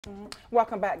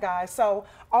Welcome back, guys. So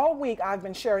all week I've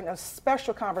been sharing a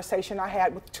special conversation I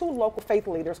had with two local faith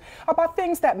leaders about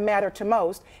things that matter to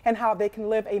most and how they can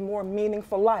live a more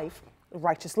meaningful life,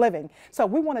 righteous living. So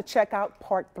we want to check out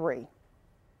part 3.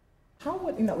 How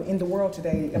would, in the world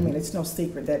today, I mean, it's no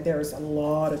secret that there's a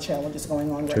lot of challenges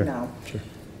going on right now. Sure.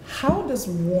 How does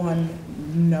one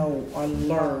know or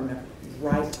learn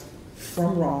right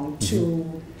from wrong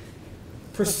to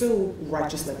pursue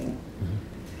righteous living?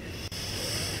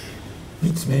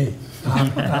 Beats me.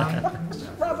 Rabbi.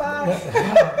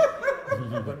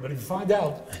 But if you find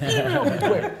out, it'll be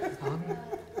quick.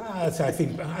 I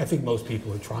think most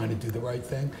people are trying to do the right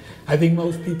thing. I think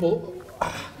most people.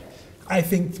 I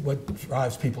think what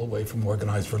drives people away from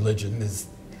organized religion is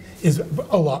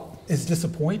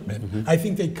disappointment. I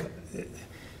think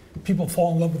people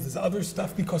fall in love with this other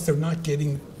stuff because they're not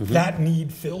getting that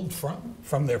need filled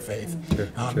from their faith. Sure.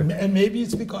 And maybe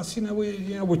it's because we're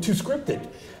too scripted.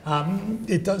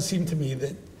 It does seem to me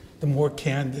that the more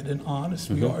candid and honest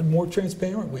we are, the more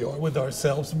transparent we are with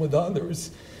ourselves and with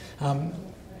others,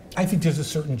 I think there's a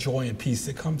certain joy and peace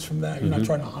that comes from that. You're not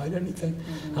trying to hide anything.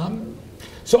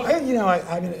 So I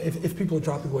mean, if people are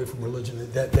dropping away from religion,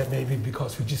 that may be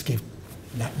because we just gave,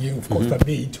 not you, of course, but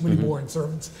me, too many boring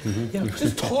sermons.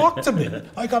 Just talk to me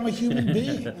like I'm a human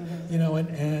being.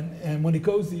 And when it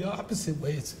goes the opposite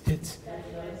way,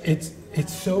 it's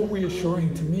so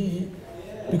reassuring to me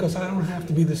because I don't have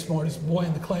to be the smartest boy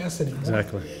in the class anymore.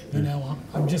 Exactly.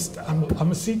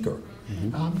 I'm a seeker.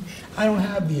 I don't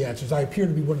have the answers. I appear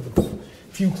to be one of the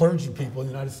few clergy people in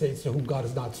the United States to whom God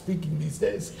is not speaking these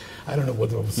days. I don't know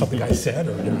whether it was something I said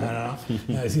or I don't know.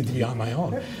 I seem to be on my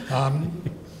own.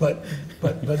 But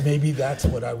maybe that's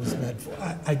what I was meant for.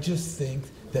 I just think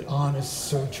that honest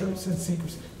searchers and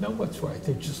seekers know what's right.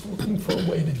 They're just looking for a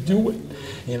way to do it,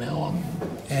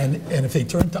 And if they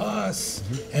turn to us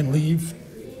and leave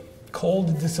cold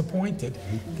and disappointed,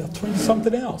 they'll turn to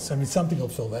something else. I mean, something will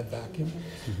fill that vacuum.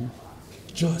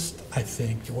 I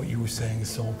think what you were saying is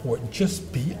so important.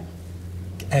 Just be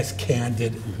as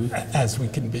candid as we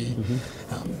can be.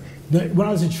 When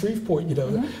I was in Shreveport,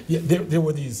 there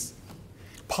were these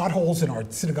potholes in our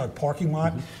synagogue parking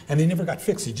lot, and they never got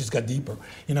fixed. It just got deeper,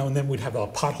 and then we'd have a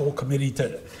pothole committee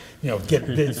to, get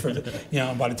bids for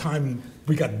the, by the time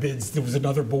we got bids, there was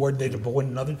another board, they'd avoid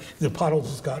another, the potholes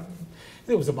just got,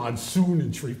 there was a monsoon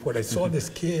in Shreveport. I saw this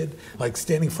kid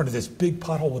standing in front of this big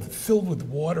pothole filled with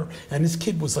water, and this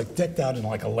kid was decked out in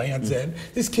a Land's End.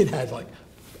 This kid had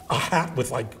a hat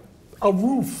with a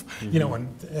roof,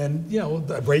 and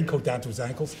a raincoat down to his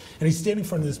ankles, and he's standing in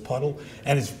front of this puddle,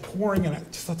 and it's pouring, and I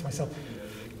just thought to myself,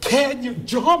 can you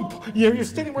jump? You're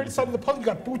standing right inside of the puddle, you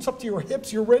got boots up to your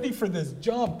hips, you're ready for this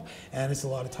jump. And it's a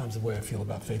lot of times the way I feel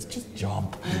about faith, just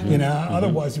jump,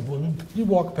 otherwise you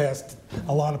walk past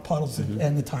a lot of puddles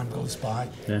and the time goes by,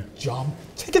 jump,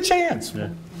 take a chance. Yeah.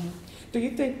 Do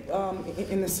you think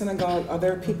in the synagogue, are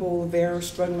there people there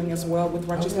struggling as well with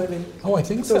righteous living? Oh, I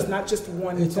think so. So it's not just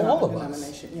one It's all of us.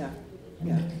 denomination. Yeah.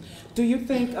 Do you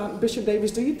think, Bishop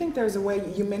Davis, do you think there's a way,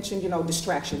 you mentioned,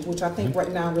 distractions, which I think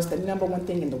right now is the #1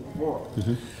 thing in the world.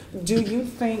 Do you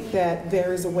think that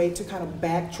there is a way to kind of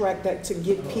backtrack that to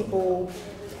get people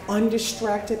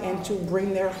undistracted and to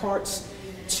bring their hearts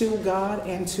to God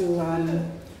and to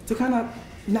kind of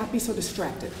not be so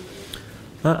distracted?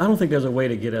 I don't think there's a way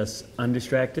to get us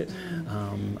undistracted.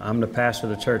 I'm the pastor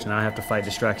of the church, and I have to fight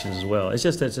distractions as well. It's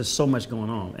just there's just so much going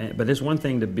on. But it's one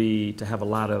thing to have a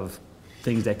lot of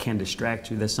things that can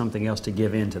distract you. There's something else to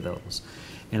give in to those.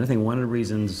 And I think one of the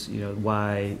reasons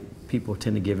why people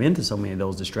tend to give in to so many of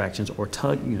those distractions or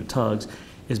tugs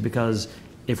is because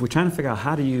if we're trying to figure out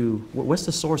what's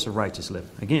the source of righteous living?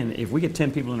 Again, if we get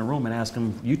 10 people in a room and ask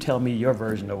them, you tell me your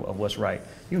version of what's right,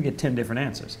 you'll get 10 different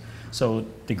answers. So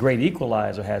the great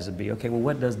equalizer has to be, okay, well,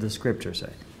 what does the scripture say?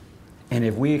 And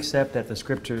if we accept that the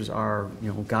scriptures are,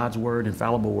 God's word,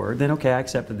 infallible word, then okay, I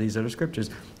accept that these are the scriptures.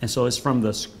 And so it's from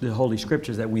the Holy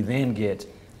Scriptures that we then get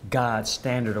God's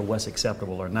standard of what's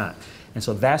acceptable or not. And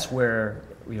so that's where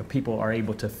people are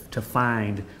able to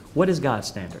find what is God's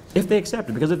standard, if they accept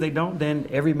it. Because if they don't, then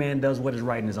every man does what is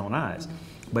right in his own eyes.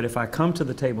 But if I come to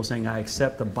the table saying I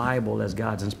accept the Bible as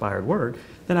God's inspired word,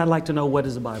 then I'd like to know, what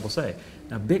does the Bible say?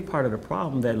 Now, a big part of the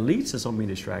problem that leads to so many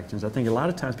distractions, I think a lot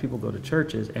of times people go to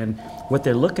churches and what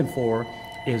they're looking for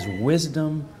is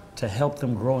wisdom to help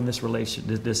them grow in this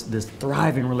this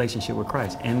thriving relationship with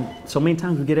Christ. And so many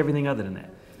times we get everything other than that.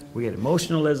 We get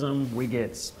emotionalism, we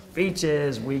get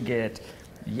speeches, we get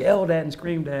yelled at and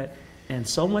screamed at. And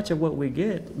so much of what we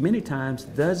get many times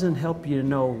doesn't help you to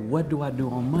know, what do I do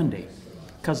on Monday?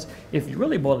 Because if you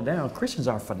really boil it down, Christians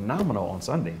are phenomenal on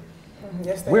Sunday.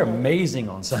 Yes, they We're are. amazing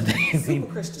on Sunday. Super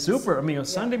Christians. Super. I mean, on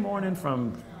Sunday morning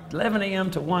from 11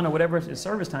 a.m. to 1 or whatever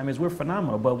service time is, we're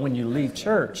phenomenal. But when you leave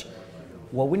church,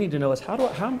 what we need to know is how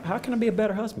can I be a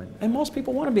better husband? And most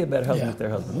people want to be a better husband with their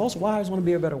husband. Most wives want to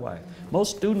be a better wife.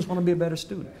 Most students want to be a better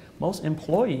student. Most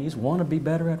employees want to be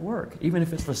better at work, even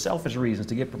if it's for selfish reasons,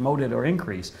 to get promoted or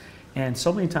increase. And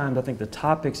so many times I think the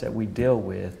topics that we deal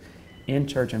with in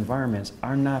church environments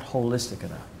are not holistic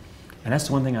enough. And that's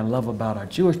the one thing I love about our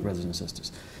Jewish brothers and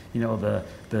sisters. You know,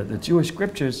 the Jewish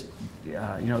scriptures, you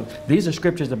know, these are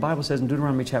scriptures the Bible says in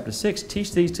Deuteronomy chapter 6,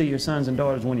 teach these to your sons and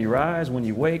daughters when you rise, when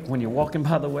you wake, when you're walking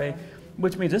by the way,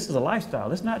 which means this is a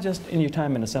lifestyle. It's not just in your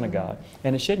time in the synagogue.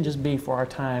 And it shouldn't just be for our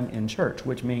time in church,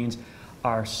 which means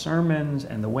our sermons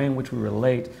and the way in which we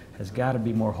relate has got to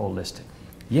be more holistic.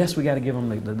 Yes, we got to give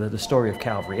them the story of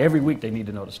Calvary. Every week they need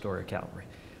to know the story of Calvary.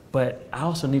 But I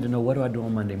also need to know, what do I do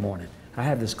on Monday morning? I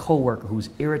have this coworker who's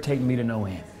irritating me to no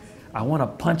end. I want to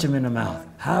punch him in the mouth.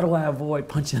 How do I avoid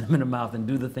punching him in the mouth and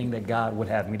do the thing that God would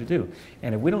have me to do?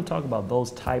 And if we don't talk about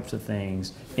those types of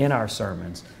things in our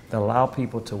sermons that allow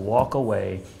people to walk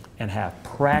away and have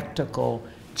practical,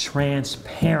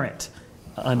 transparent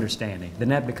understanding, then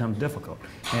that becomes difficult.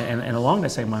 And along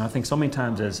that same line, I think so many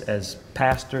times as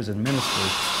pastors and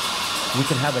ministers, we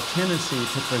can have a tendency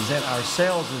to present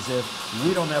ourselves as if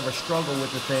we don't ever struggle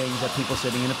with the things that people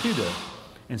sitting in a pew do.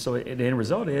 And so the end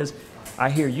result is, I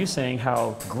hear you saying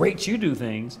how great you do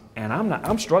things, and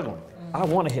I'm struggling. I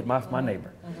want to hit my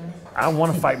neighbor. I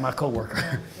want to fight my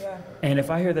coworker. And if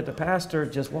I hear that the pastor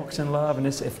just walks in love and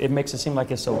if it makes it seem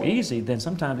like it's so easy, then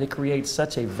sometimes it creates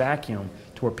such a vacuum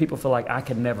to where people feel like I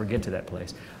could never get to that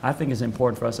place. I think it's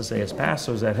important for us to say as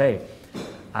pastors that, hey,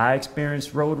 I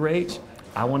experienced road rage.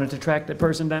 I wanted to track that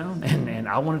person down, and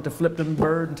I wanted to flip them the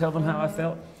bird and tell them how I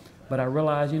felt. But I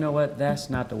realized, you know what, that's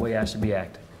not the way I should be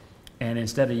acting. And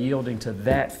instead of yielding to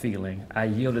that feeling, I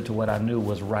yielded to what I knew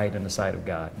was right in the sight of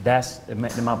God. That's, in my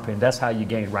opinion, that's how you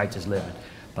gain righteous living.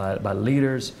 By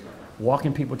leaders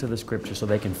walking people to the scripture so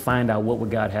they can find out what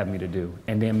would God have me to do,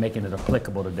 and then making it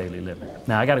applicable to daily living.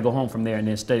 Now, I got to go home from there and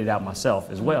then study it out myself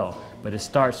as well. But it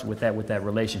starts with that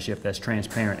relationship that's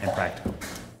transparent and practical.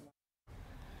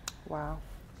 Wow.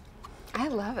 I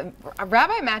love it.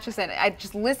 Rabbi Matchison,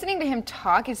 just listening to him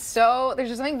talk is there's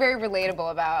just something very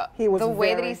relatable about the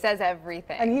way that he says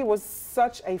everything. And he was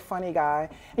such a funny guy.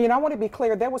 And, you know, I want to be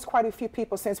clear, there was quite a few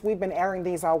people since we've been airing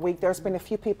these all week. There's been a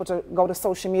few people to go to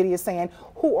social media saying,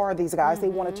 who are these guys? They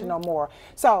wanted to know more.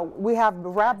 So we have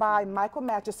Rabbi Michael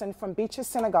Matchison from Beaches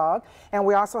Synagogue, and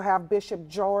we also have Bishop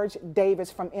George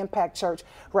Davis from Impact Church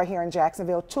right here in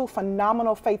Jacksonville. Two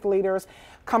phenomenal faith leaders,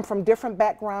 come from different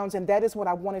backgrounds, and that is what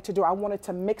I wanted to do. I wanted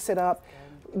to mix it up,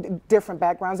 different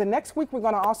backgrounds. And next week we're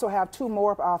going to also have two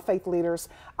more faith leaders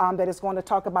that is going to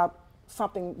talk about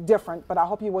something different, but I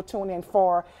hope you will tune in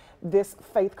for this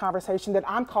faith conversation that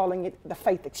I'm calling it the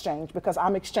faith exchange, because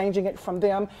I'm exchanging it from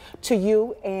them to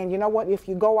you. And you know what, if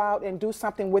you go out and do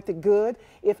something with it, good.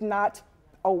 If not,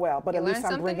 oh well, but at least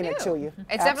I'm bringing it to you.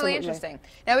 It's definitely interesting.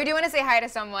 Now, we do want to say hi to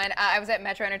someone. I was at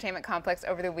Metro Entertainment Complex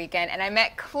over the weekend, and I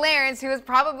met Clarence, who is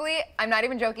probably, I'm not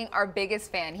even joking, our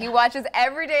biggest fan. He watches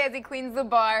every day as he cleans the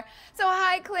bar. So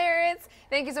hi, Clarence.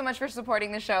 Thank you so much for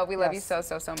supporting the show. We love you so,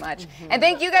 so, so much. And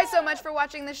thank you guys so much for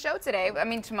watching the show today. I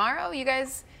mean, tomorrow, you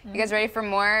guys ready for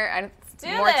more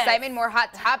excitement, more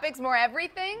hot topics, more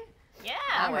everything? Yeah,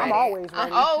 I'm always ready.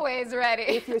 I'm always ready.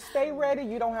 If you stay ready,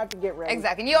 you don't have to get ready.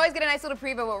 Exactly. And you always get a nice little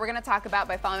preview of what we're going to talk about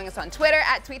by following us on Twitter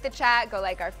at @TweetTheChat. Go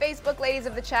like our Facebook, Ladies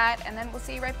of the Chat, and then we'll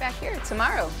see you right back here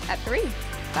tomorrow at 3.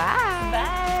 Bye.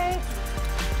 Bye.